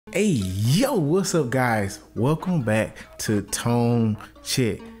Hey, yo, what's up, guys? Welcome back to Tone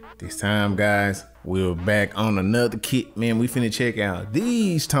Check. This time, guys, we're back on another kit, man. We finna check out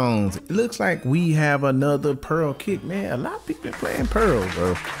these tones. It looks like we have another Pearl kit, man. A lot of people been playing Pearl,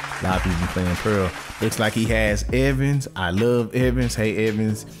 bro. A lot of people been playing Pearl. Looks like he has Evans. I love Evans. Hey,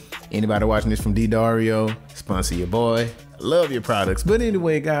 Evans. Anybody watching this from D Dario, sponsor your boy. Love your products. But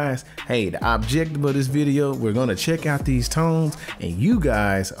anyway, guys, hey, the objective of this video, we're gonna check out these tones and you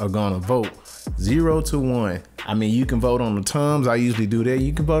guys are gonna vote 0 to 1. I mean, you can vote on the toms. I usually do that.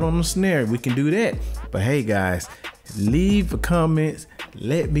 You can vote on the snare. We can do that. But hey, guys, leave the comments.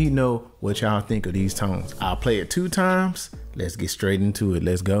 Let me know what y'all think of these tones. I'll play it 2 times. Let's get straight into it.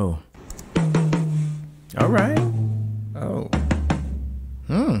 Let's go. All right. Oh.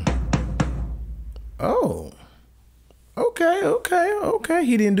 Oh. Okay.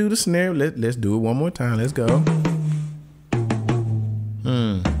 He didn't do the snare. Let's do it one more time. Let's go.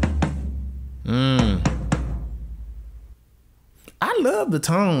 I love the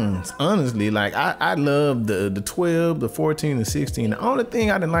tones, honestly. Like I love the 12, the 14, the 16. The only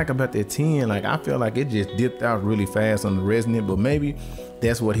thing I didn't like about that 10, like I feel like it just dipped out really fast on the resonant, but maybe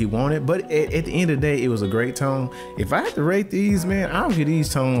that's what he wanted. But at the end of the day, it was a great tone. If I had to rate these, man, I'll give these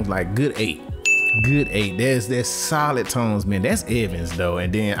tones like good 8. Good 8. There's solid tones, man. That's Evans though.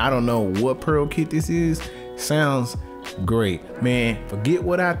 And then I don't know what Pearl kit this is. Sounds great, man. Forget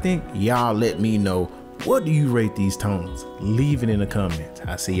what I think. Y'all let me know. What do you rate these tones? Leave it in the comments.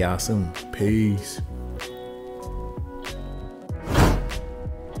 I'll see y'all soon. Peace.